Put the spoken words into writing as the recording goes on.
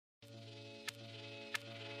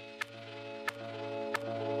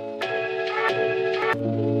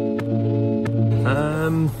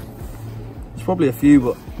probably a few,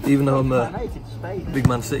 but even though I'm a big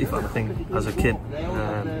Man City fan, I think as a kid,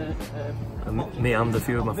 me and a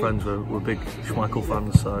few of my friends were big Schmeichel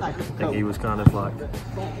fans, so I think he was kind of like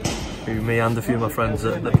who me and a few of my friends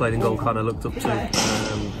that played in goal kind of looked up to.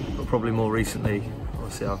 But probably more recently,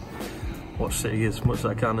 obviously I've watched City as much as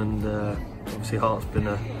I can, and obviously Hart's been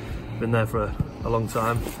there for a long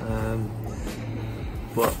time.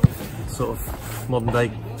 But sort of modern day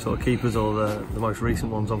sort of keepers, or the most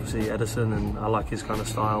recent ones, obviously Edison, and I like his kind of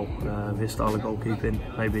style, his style of goalkeeping.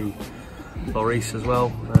 Maybe Lloris as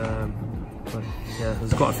well. But yeah,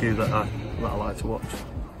 there's quite a few that I like to watch.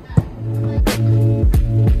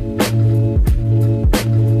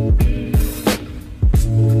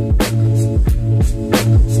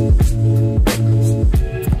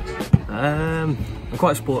 I'm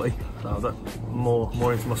quite sporty, so I'm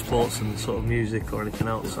more into my sports than sort of music or anything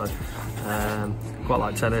else. So quite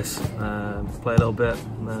like tennis, play a little bit,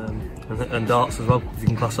 and darts as well, if you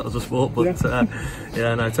can class that as a sport. But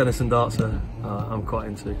yeah, no, tennis and darts I'm quite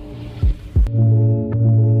into.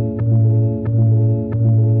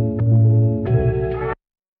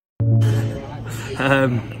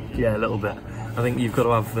 Yeah, a little bit. I think you've got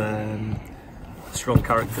to have a strong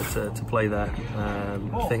character to play there.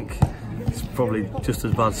 I think it's probably just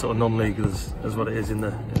as bad sort of non-league as what it is in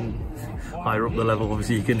higher up the level.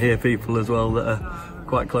 Obviously you can hear people as well that are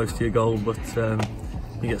quite close to your goal, but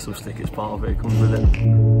you get some stick, it's part of it, it comes with it.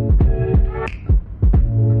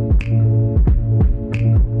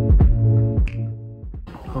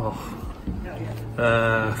 Oh,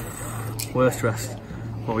 worst dressed.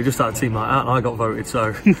 Well, we just had a team like that and I got voted,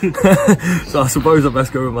 so so I suppose I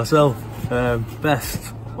best go with myself.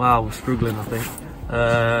 Best, wow, we're struggling, I think.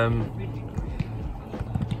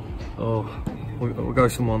 We'll go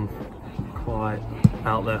someone quite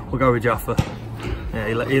out there. We'll go with Jaffa. Yeah,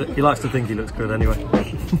 he likes to think he looks good anyway.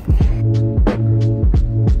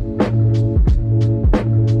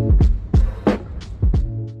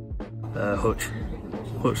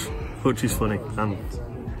 Hutch is funny, and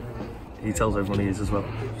he tells everyone he is as well.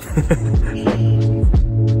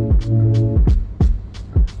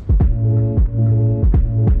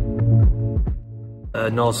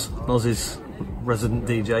 Noz is resident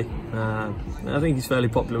DJ. I think he's fairly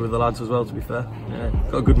popular with the lads as well, to be fair. Yeah,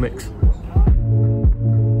 got a good mix.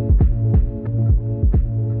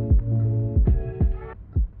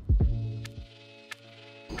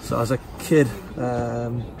 So as a kid,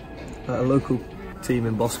 at a local team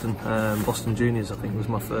in Boston, Boston Juniors I think was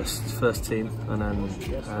my first team, and then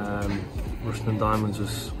Rushden Diamonds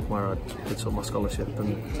was where I did sort of my scholarship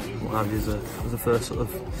and what have you as a first sort of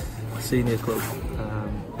senior club.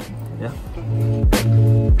 Yeah.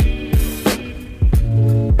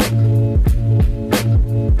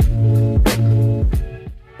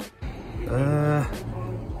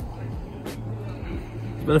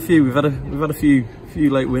 Been a few. We've had a few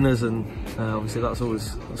late winners, and obviously that's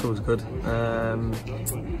always good.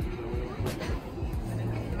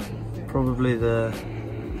 Probably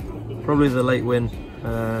the late win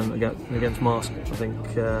against Marsk, I think,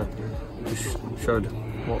 just showed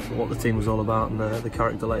what the team was all about and the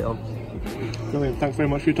character late on. Brilliant. Thanks very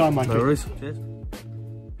much for your time, Mike. No worries. Cheers.